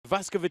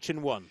Vaskovic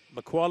in 1,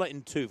 Makwala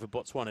in 2 for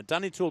Botswana,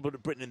 Danny Talbot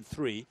of Britain in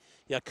 3,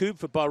 Yacoub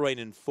for Bahrain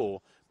in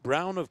 4,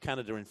 Brown of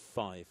Canada in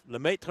 5,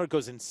 Lemaitre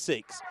goes in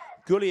 6,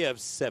 Guliev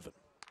 7.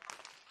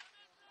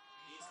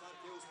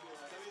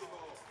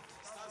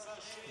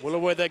 Well,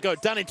 away they go.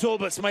 Danny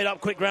Talbot's made up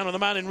quick ground on the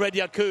man in red,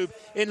 Yacoub,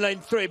 in lane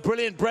 3.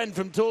 Brilliant Brent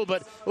from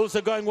Talbot. Also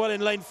going well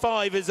in lane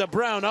 5 is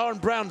Brown. Aaron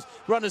Brown's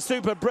run a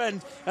super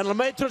Brent. And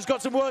Lemaitre's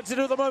got some work to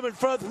do at the moment,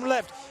 further from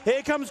left.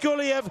 Here comes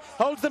Guliev,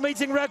 holds the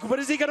meeting record, but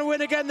is he going to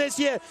win again this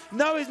year?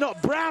 No, he's not.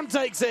 Brown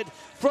takes it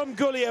from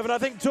Guliev, and I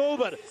think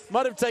Talbot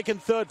might have taken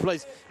 3rd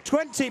place.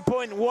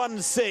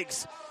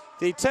 20.16.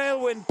 The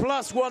tailwind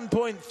plus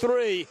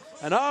 1.3,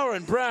 and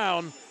Aaron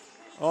Brown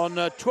on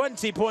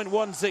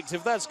 20.16.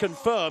 If that's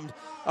confirmed,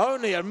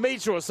 only a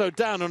metre or so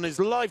down on his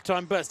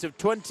lifetime best of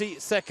 20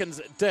 seconds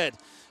dead.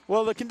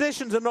 Well, the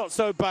conditions are not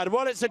so bad.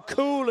 While it's a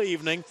cool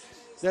evening,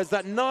 there's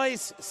that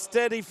nice,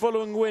 steady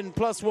following wind,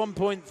 plus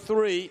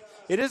 1.3.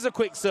 It is a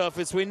quick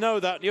surface, we know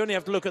that. You only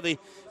have to look at the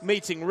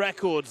meeting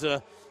records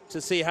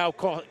to see how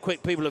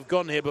quick people have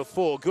gone here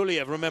before.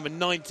 Guliev, remember,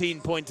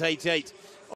 19.88.